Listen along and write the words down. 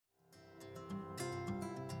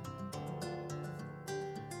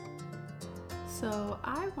So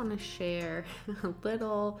I want to share a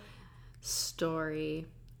little story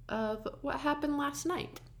of what happened last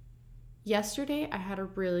night. Yesterday, I had a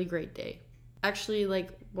really great day. Actually,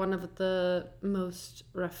 one of the most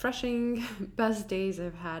refreshing, best days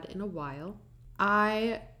I've had in a while.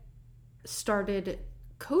 I started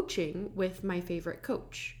coaching with my favorite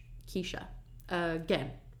coach, Keisha, again,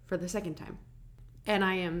 for the second time. And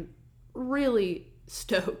I am really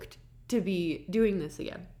stoked to be doing this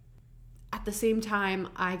again. At the same time,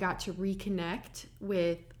 I got to reconnect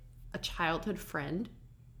with a childhood friend,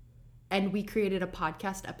 and we created a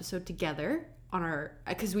podcast episode together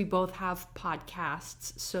because we both have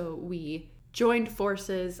podcasts, so we joined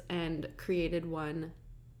forces and created one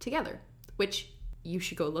together, which you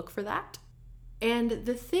should go look for that. And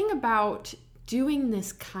the thing about doing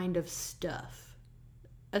this kind of stuff,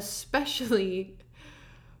 especially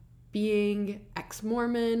being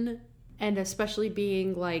ex-Mormon, and especially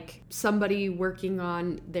being somebody working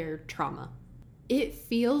on their trauma, it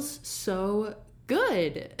feels so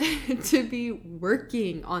good to be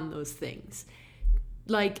working on those things.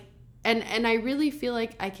 And I really feel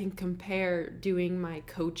like I can compare doing my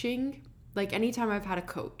coaching, anytime I've had a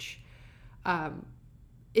coach,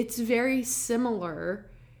 it's very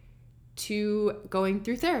similar to going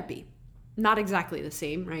through therapy. Not exactly the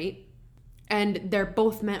same, right? And they're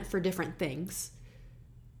both meant for different things.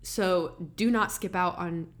 So do not skip out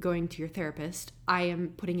on going to your therapist. I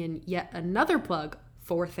am putting in yet another plug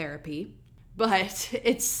for therapy, but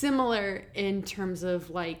it's similar in terms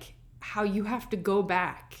of how you have to go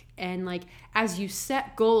back and as you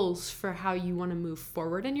set goals for how you want to move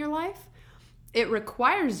forward in your life, it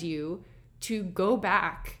requires you to go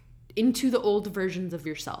back into the old versions of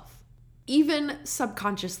yourself, even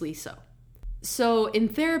subconsciously so. So in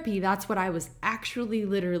therapy, that's what I was actually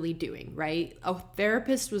literally doing, right? A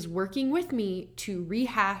therapist was working with me to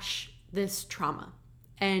rehash this trauma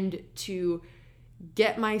and to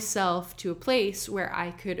get myself to a place where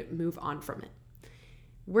I could move on from it.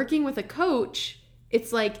 Working with a coach,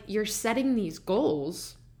 it's you're setting these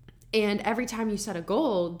goals, and every time you set a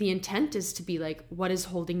goal, the intent is to be what is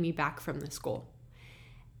holding me back from this goal?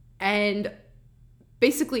 And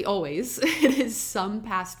basically always, it is some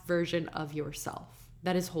past version of yourself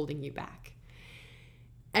that is holding you back.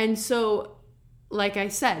 And so, like I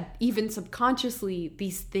said, even subconsciously,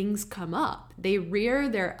 these things come up. They rear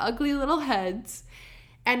their ugly little heads.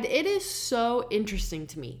 And it is so interesting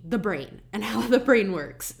to me, the brain and how the brain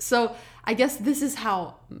works. So I guess this is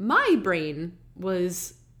how my brain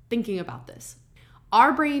was thinking about this.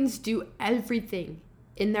 Our brains do everything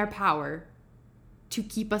in their power to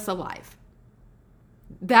keep us alive.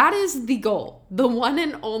 That is the goal. The one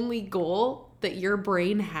and only goal that your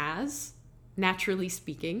brain has, naturally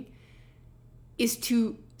speaking, is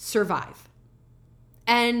to survive.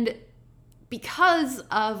 And because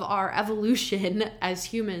of our evolution as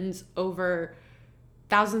humans over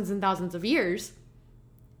thousands and thousands of years,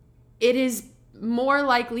 it is more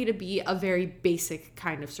likely to be a very basic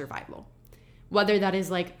kind of survival. Whether that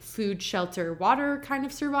is food, shelter, water kind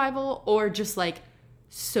of survival, or just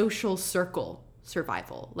social circle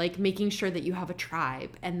survival, making sure that you have a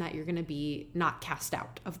tribe and that you're going to be not cast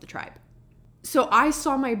out of the tribe. So I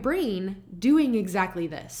saw my brain doing exactly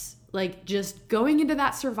this, just going into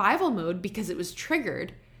that survival mode because it was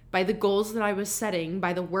triggered by the goals that I was setting,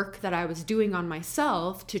 by the work that I was doing on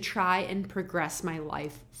myself to try and progress my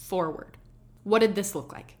life forward. What did this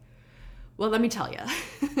look like? Well, let me tell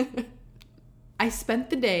you. I spent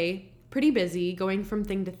the day pretty busy going from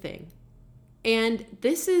thing to thing. And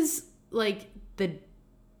this is the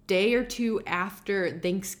day or two after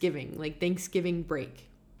Thanksgiving, Thanksgiving break.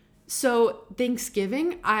 So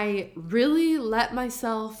Thanksgiving, I really let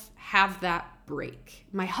myself have that break.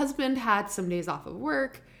 My husband had some days off of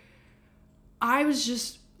work. I was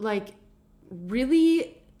just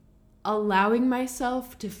really allowing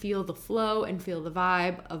myself to feel the flow and feel the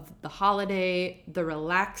vibe of the holiday, the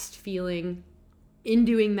relaxed feeling. In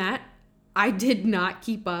doing that, I did not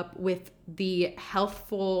keep up with the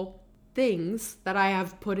healthful things that I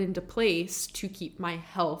have put into place to keep my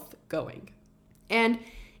health going. And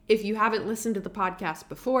if you haven't listened to the podcast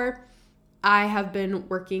before, I have been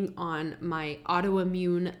working on my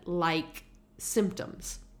autoimmune-like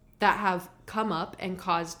symptoms that have come up and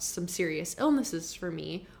caused some serious illnesses for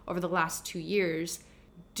me over the last 2 years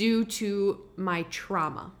due to my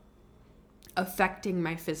trauma affecting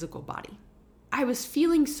my physical body. I was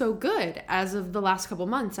feeling so good as of the last couple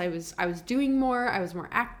months. I was doing more, I was more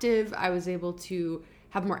active, I was able to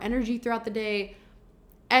have more energy throughout the day.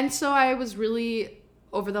 And so I was really,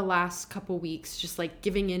 over the last couple weeks, just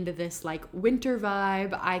giving into this winter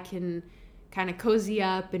vibe. I can kind of cozy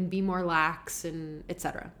up and be more lax and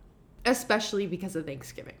etc. Especially because of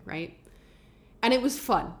Thanksgiving, right? And it was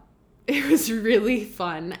fun. It was really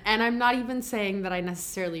fun. And I'm not even saying that I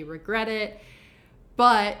necessarily regret it,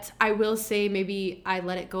 but I will say maybe I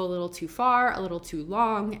let it go a little too far, a little too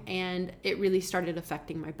long, and it really started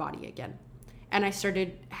affecting my body again. And I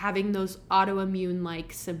started having those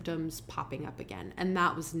autoimmune-like symptoms popping up again. And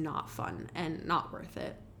that was not fun and not worth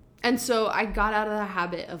it. And so I got out of the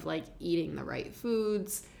habit of like eating the right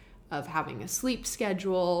foods, of having a sleep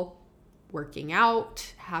schedule, working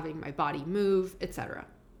out, having my body move, etc.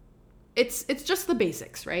 It's just the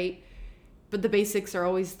basics, right? But the basics are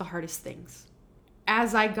always the hardest things.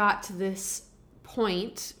 As I got to this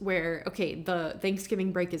point where, okay, the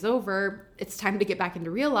Thanksgiving break is over, it's time to get back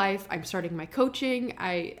into real life. I'm starting my coaching.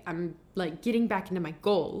 I'm like getting back into my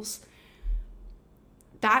goals.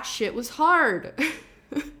 That shit was hard.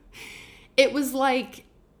 It was like,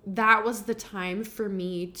 that was the time for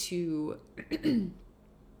me to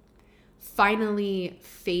finally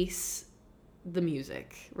face the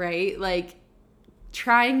music, right? Like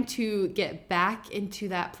trying to get back into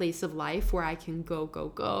that place of life where I can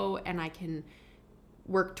go, and I can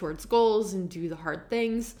work towards goals and do the hard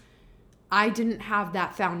things. I didn't have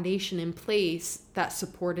that foundation in place that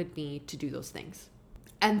supported me to do those things.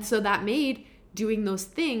 And so that made doing those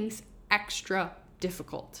things extra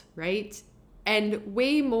difficult, right? And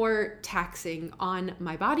way more taxing on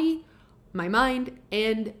my body, my mind,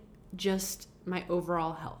 and just my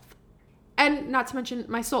overall health. And not to mention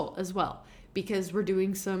my soul as well, because we're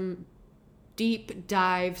doing some deep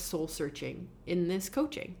dive soul searching in this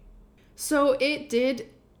coaching. So it did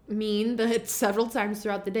mean that several times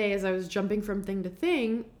throughout the day, as I was jumping from thing to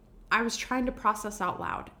thing, I was trying to process out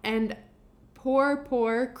loud. And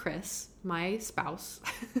poor Chris, my spouse,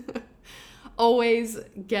 always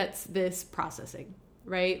gets this processing,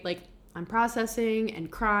 right? Like I'm processing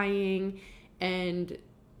and crying and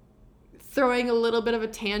throwing a little bit of a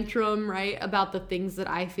tantrum, right? About the things that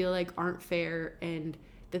I feel like aren't fair and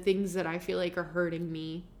the things that I feel like are hurting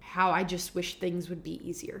me, how I just wish things would be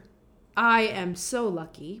easier. I am so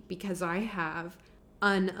lucky because I have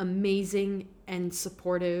an amazing and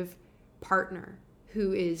supportive partner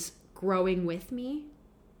who is growing with me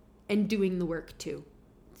and doing the work too.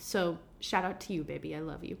 So shout out to you, baby. I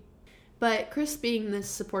love you. But Chris, being this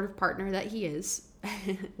supportive partner that he is,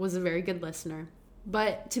 was a very good listener.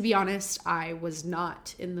 But to be honest, I was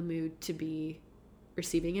not in the mood to be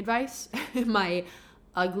receiving advice. My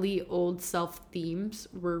ugly old self-themes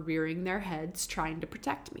were rearing their heads, trying to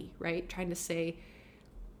protect me, right? Trying to say,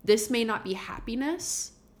 this may not be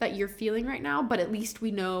happiness that you're feeling right now, but at least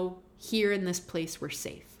we know here in this place we're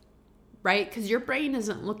safe, right? Because your brain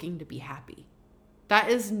isn't looking to be happy. That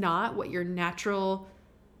is not what your natural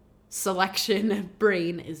selection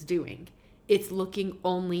brain is doing. It's looking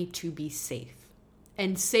only to be safe.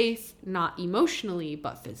 And safe, not emotionally,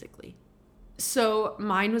 but physically. So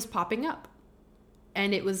mine was popping up.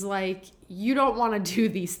 And it was like, you don't want to do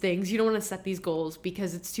these things. You don't want to set these goals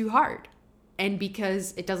because it's too hard. And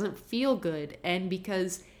because it doesn't feel good. And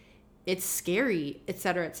because it's scary,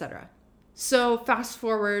 etc., etc. So fast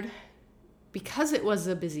forward, because it was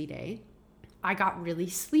a busy day, I got really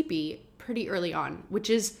sleepy pretty early on, which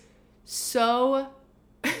is so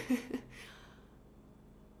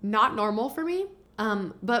not normal for me.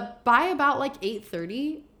 But by about like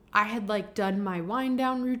 8:30, I had like done my wind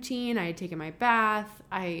down routine. I had taken my bath.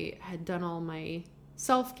 I had done all my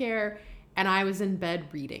self-care, and I was in bed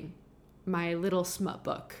reading my little smut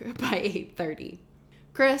book by 8:30.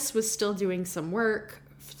 Chris was still doing some work,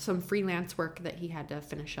 some freelance work that he had to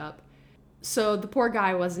finish up. So the poor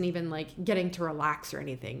guy wasn't even like getting to relax or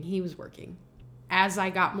anything. He was working. As I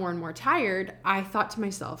got more and more tired, I thought to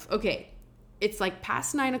myself, okay, it's like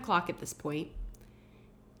past 9 o'clock at this point.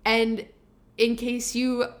 And in case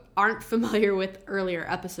you aren't familiar with earlier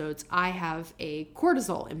episodes, I have a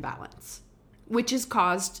cortisol imbalance, which is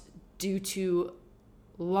caused due to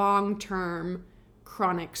long-term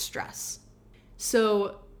chronic stress.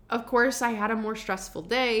 So, of course, I had a more stressful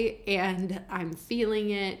day and I'm feeling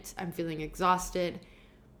it. I'm feeling exhausted.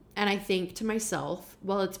 And I think to myself,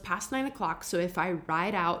 well, it's past 9 o'clock, so if I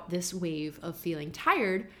ride out this wave of feeling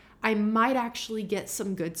tired, I might actually get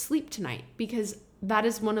some good sleep tonight, because that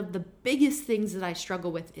is one of the biggest things that I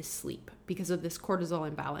struggle with is sleep because of this cortisol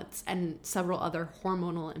imbalance and several other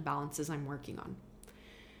hormonal imbalances I'm working on.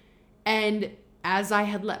 And as I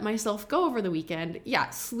had let myself go over the weekend,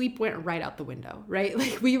 sleep went right out the window, right?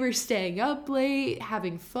 Like we were staying up late,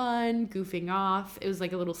 having fun, goofing off. It was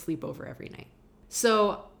like a little sleepover every night.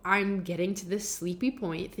 So I'm getting to this sleepy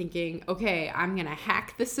point thinking, okay, I'm going to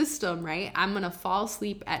hack the system, right? I'm going to fall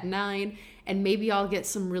asleep at 9 and maybe I'll get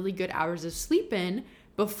some really good hours of sleep in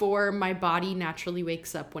before my body naturally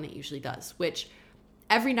wakes up when it usually does, which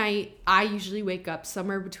every night I usually wake up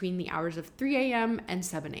somewhere between the hours of 3 a.m. and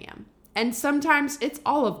 7 a.m. And sometimes it's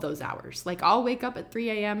all of those hours. Like I'll wake up at 3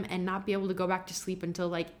 a.m. and not be able to go back to sleep until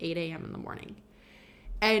like 8 a.m. in the morning.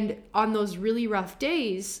 And on those really rough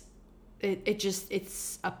days,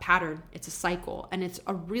 it's a pattern, it's a cycle, and it's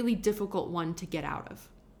a really difficult one to get out of.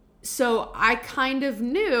 So I kind of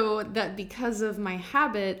knew that because of my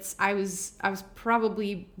habits, I was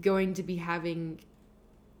probably going to be having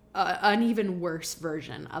an even worse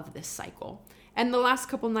version of this cycle. And the last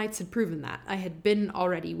couple nights had proven that. I had been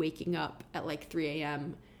already waking up at like 3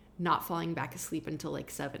 a.m., not falling back asleep until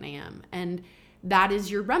like 7 a.m. And that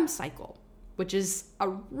is your REM cycle, which is a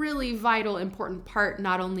really vital, important part,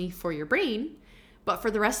 not only for your brain, but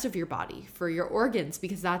for the rest of your body, for your organs,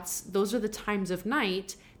 because those are the times of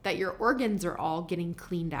night that your organs are all getting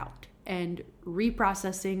cleaned out and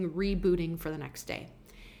reprocessing, rebooting for the next day.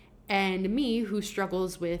 And me, who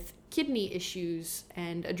struggles with kidney issues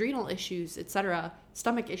and adrenal issues, etc.,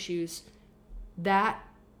 stomach issues, that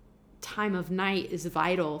time of night is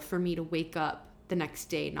vital for me to wake up the next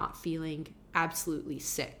day not feeling absolutely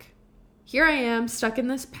sick. Here I am stuck in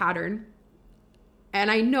this pattern, and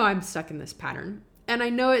I know I'm stuck in this pattern, and I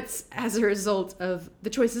know it's as a result of the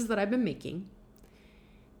choices that I've been making,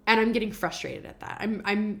 and I'm getting frustrated at that.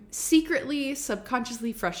 I'm secretly,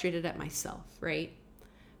 subconsciously frustrated at myself, right?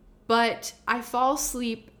 But I fall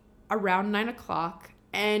asleep around 9 o'clock,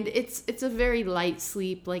 and it's a very light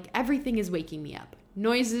sleep. Like everything is waking me up.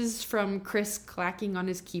 Noises from Chris clacking on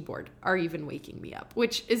his keyboard are even waking me up,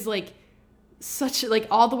 which is like such like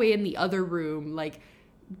all the way in the other room, like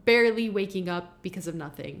barely waking up because of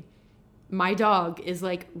nothing. My dog is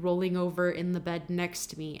like rolling over in the bed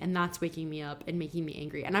next to me, and that's waking me up and making me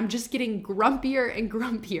angry. And I'm just getting grumpier and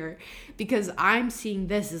grumpier because I'm seeing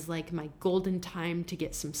this as like my golden time to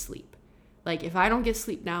get some sleep. Like if I don't get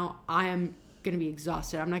sleep now, I am going to be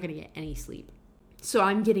exhausted. I'm not going to get any sleep. So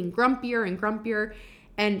I'm getting grumpier and grumpier,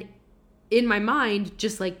 and in my mind,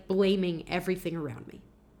 just like blaming everything around me,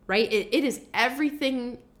 right? It is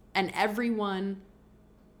everything and everyone.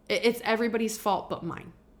 It's everybody's fault but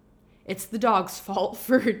mine. It's the dog's fault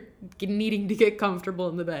for needing to get comfortable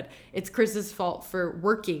in the bed. It's Chris's fault for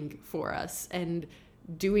working for us and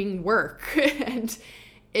doing work. And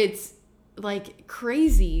it's like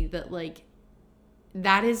crazy that like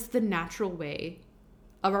that is the natural way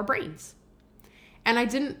of our brains.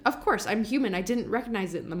 And of course, I'm human. I didn't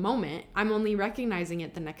recognize it in the moment. I'm only recognizing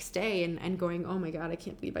it the next day and going, oh my God, I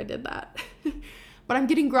can't believe I did that. But I'm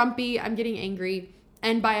getting grumpy. I'm getting angry.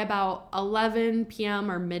 And by about 11 p.m.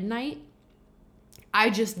 or midnight, I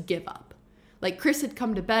just give up. Like Chris had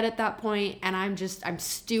come to bed at that point, and I'm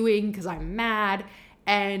stewing because I'm mad,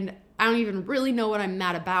 and I don't even really know what I'm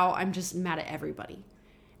mad about. I'm just mad at everybody.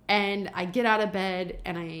 And I get out of bed,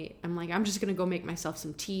 and I'm like, I'm just going to go make myself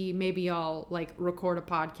some tea. Maybe I'll like record a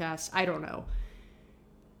podcast. I don't know.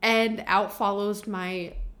 And out follows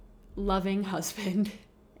my loving husband,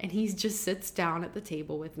 and he just sits down at the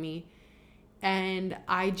table with me. And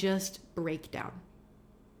I just break down.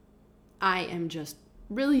 I am just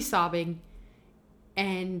really sobbing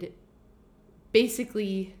and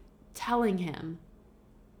basically telling him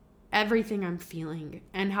everything I'm feeling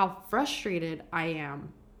and how frustrated I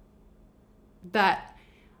am that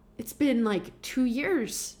it's been like 2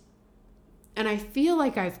 years and I feel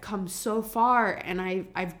like I've come so far and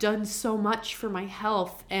I've done so much for my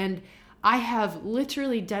health, and I have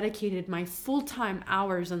literally dedicated my full-time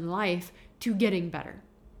hours in life to getting better.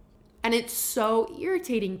 And it's so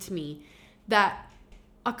irritating to me that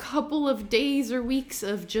a couple of days or weeks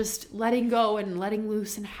of just letting go and letting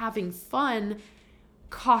loose and having fun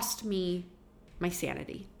cost me my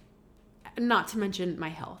sanity, not to mention my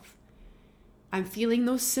health. I'm feeling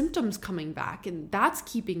those symptoms coming back, and that's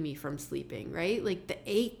keeping me from sleeping, right? Like the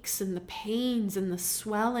aches and the pains and the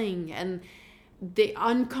swelling and the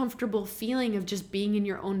uncomfortable feeling of just being in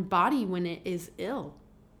your own body when it is ill.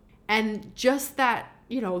 And just that,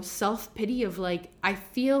 self-pity of like, I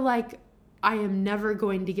feel like I am never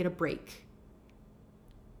going to get a break.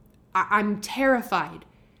 I'm terrified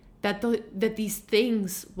that these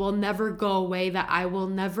things will never go away, that I will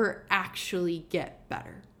never actually get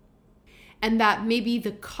better. And that maybe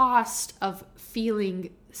the cost of feeling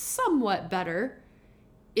somewhat better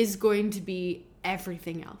is going to be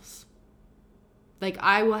everything else. Like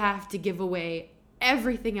I will have to give away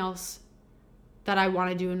everything else that I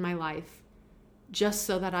want to do in my life just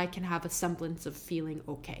so that I can have a semblance of feeling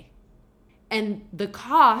okay. And the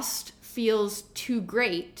cost feels too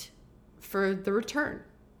great for the return.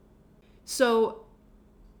 So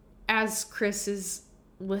as Chris is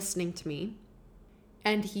listening to me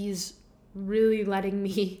and he's really letting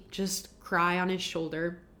me just cry on his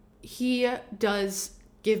shoulder, he does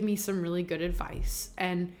give me some really good advice,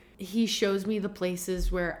 and he shows me the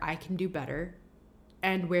places where I can do better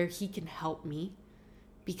and where he can help me,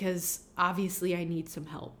 because obviously I need some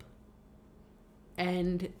help.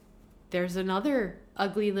 And there's another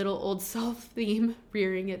ugly little old self theme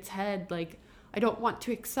rearing its head, like, I don't want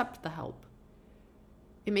to accept the help.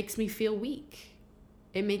 It makes me feel weak.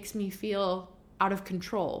 It makes me feel out of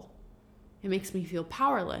control. It makes me feel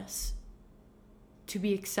powerless to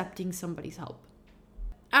be accepting somebody's help.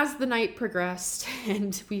 As the night progressed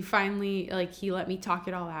and we finally, he let me talk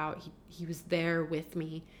it all out. He was there with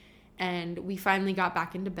me, and we finally got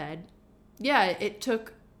back into bed. Yeah, it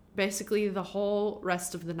took basically the whole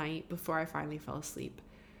rest of the night before I finally fell asleep.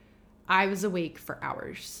 I was awake for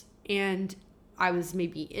hours, and I was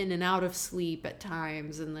maybe in and out of sleep at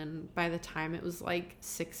times, and then by the time it was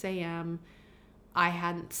 6 a.m., I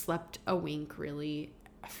hadn't slept a wink, really,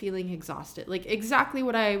 feeling exhausted. Exactly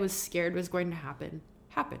what I was scared was going to happen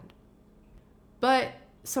happened. But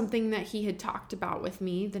something that he had talked about with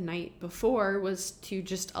me the night before was to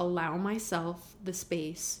just allow myself the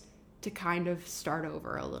space to kind of start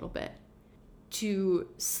over a little bit, to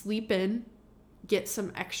sleep in, get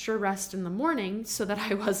some extra rest in the morning so that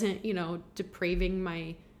I wasn't, depraving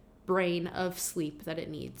my brain of sleep that it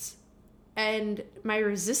needs. And my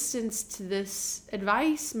resistance to this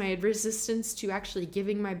advice, my resistance to actually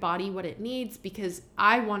giving my body what it needs, because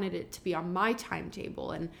I wanted it to be on my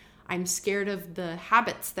timetable, and I'm scared of the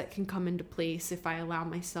habits that can come into place if I allow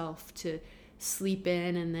myself to sleep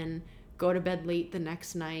in and then go to bed late the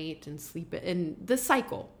next night and sleep in the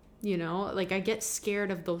cycle, I get scared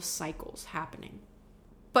of those cycles happening.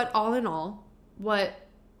 But all in all, what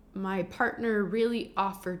my partner really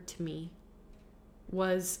offered to me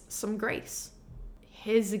was some grace.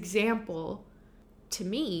 His example to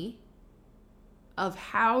me of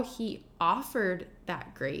how he offered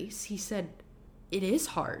that grace, he said, it is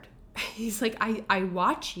hard. He's like, I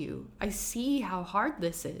watch you. I see how hard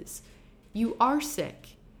this is. You are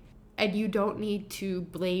sick, and you don't need to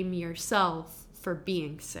blame yourself for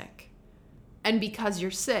being sick. And because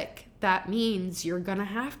you're sick, that means you're gonna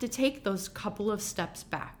have to take those couple of steps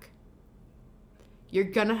back. You're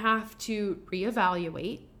gonna have to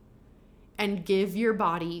reevaluate and give your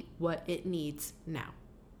body what it needs now.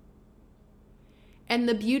 And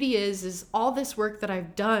the beauty is all this work that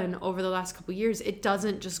I've done over the last couple of years, it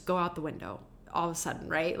doesn't just go out the window all of a sudden,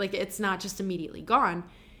 right? It's not just immediately gone.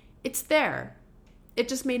 It's there. It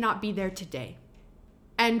just may not be there today.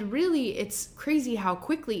 And really, it's crazy how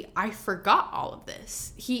quickly I forgot all of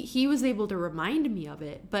this. He was able to remind me of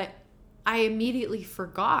it, but I immediately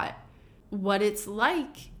forgot what it's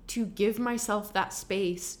like to give myself that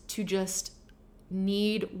space to just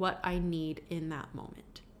need what I need in that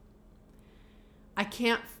moment. I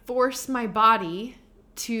can't force my body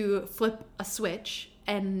to flip a switch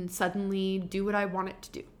and suddenly do what I want it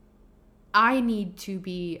to do. I need to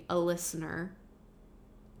be a listener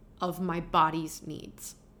of my body's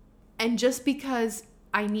needs. And just because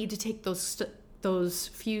I need to take those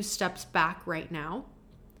few steps back right now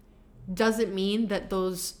doesn't mean that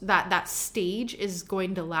that stage is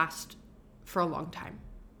going to last for a long time.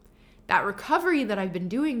 That recovery that I've been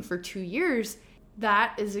doing for 2 years,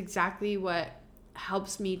 that is exactly what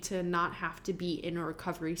helps me to not have to be in a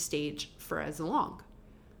recovery stage for as long.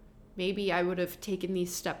 Maybe I would have taken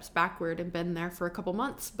these steps backward and been there for a couple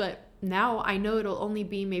months, but now I know it'll only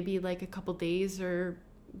be maybe a couple days or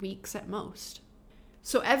weeks at most.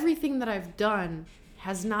 So everything that I've done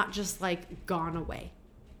has not just gone away.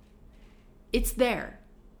 It's there.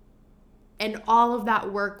 And all of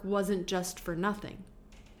that work wasn't just for nothing.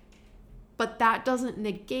 But that doesn't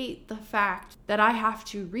negate the fact that I have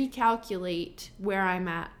to recalculate where I'm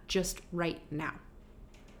at just right now.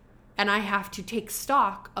 And I have to take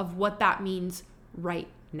stock of what that means right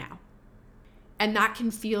now. And that can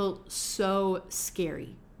feel so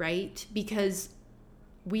scary, right? Because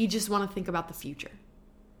we just want to think about the future.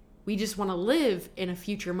 We just want to live in a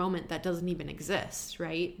future moment that doesn't even exist,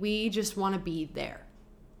 right? We just want to be there.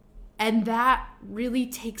 And that really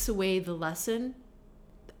takes away the lesson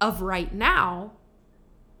of right now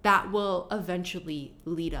that will eventually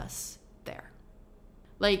lead us there.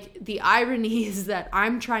 The irony is that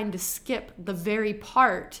I'm trying to skip the very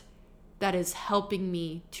part that is helping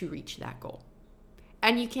me to reach that goal.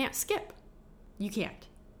 And you can't skip. You can't.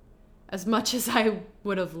 As much as I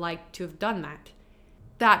would have liked to have done that,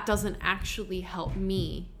 that doesn't actually help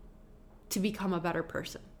me to become a better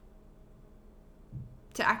person.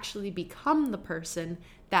 To actually become the person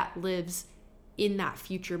that lives in that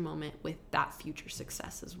future moment with that future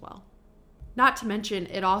success as well. Not to mention,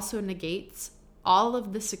 it also negates all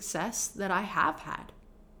of the success that I have had.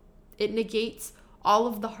 It negates all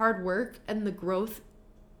of the hard work and the growth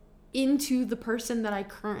into the person that I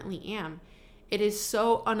currently am. It is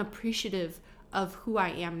so unappreciative of who I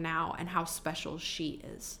am now and how special she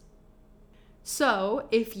is. So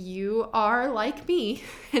if you are like me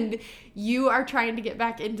and you are trying to get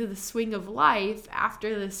back into the swing of life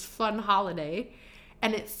after this fun holiday,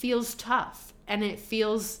 and it feels tough and it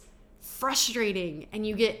feels frustrating and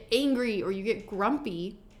you get angry or you get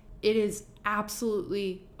grumpy, it is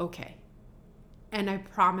absolutely okay. And I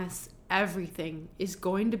promise everything is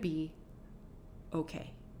going to be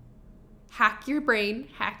okay. Hack your brain,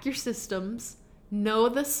 hack your systems, know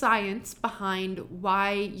the science behind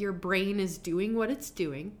why your brain is doing what it's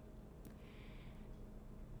doing,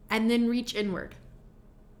 and then reach inward.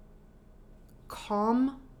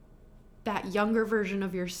 Calm that younger version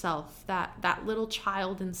of yourself, that little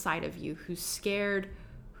child inside of you who's scared,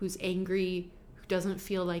 who's angry, who doesn't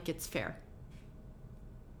feel like it's fair.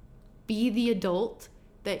 Be the adult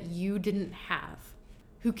that you didn't have,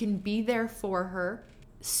 who can be there for her,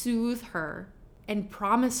 soothe her, and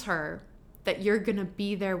promise her that you're going to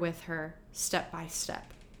be there with her step by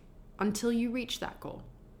step until you reach that goal.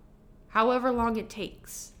 However long it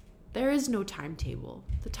takes. There is no timetable.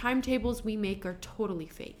 The timetables we make are totally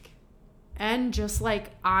fake. And just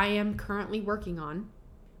like I am currently working on,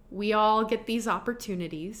 we all get these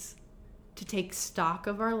opportunities to take stock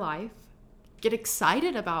of our life, get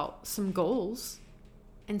excited about some goals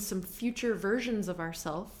and some future versions of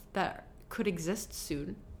ourselves that could exist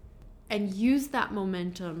soon, and use that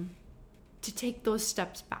momentum to take those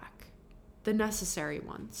steps back, the necessary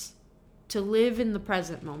ones, to live in the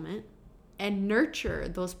present moment and nurture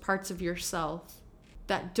those parts of yourself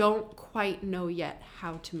that don't quite know yet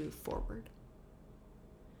how to move forward.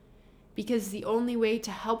 Because the only way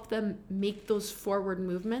to help them make those forward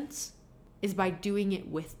movements is by doing it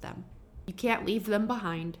with them. You can't leave them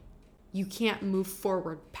behind. You can't move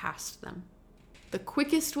forward past them. The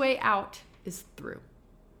quickest way out is through.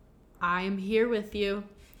 I am here with you.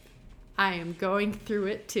 I am going through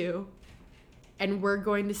it too. And we're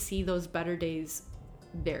going to see those better days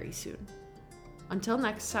very soon. Until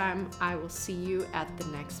next time, I will see you at the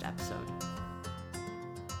next episode.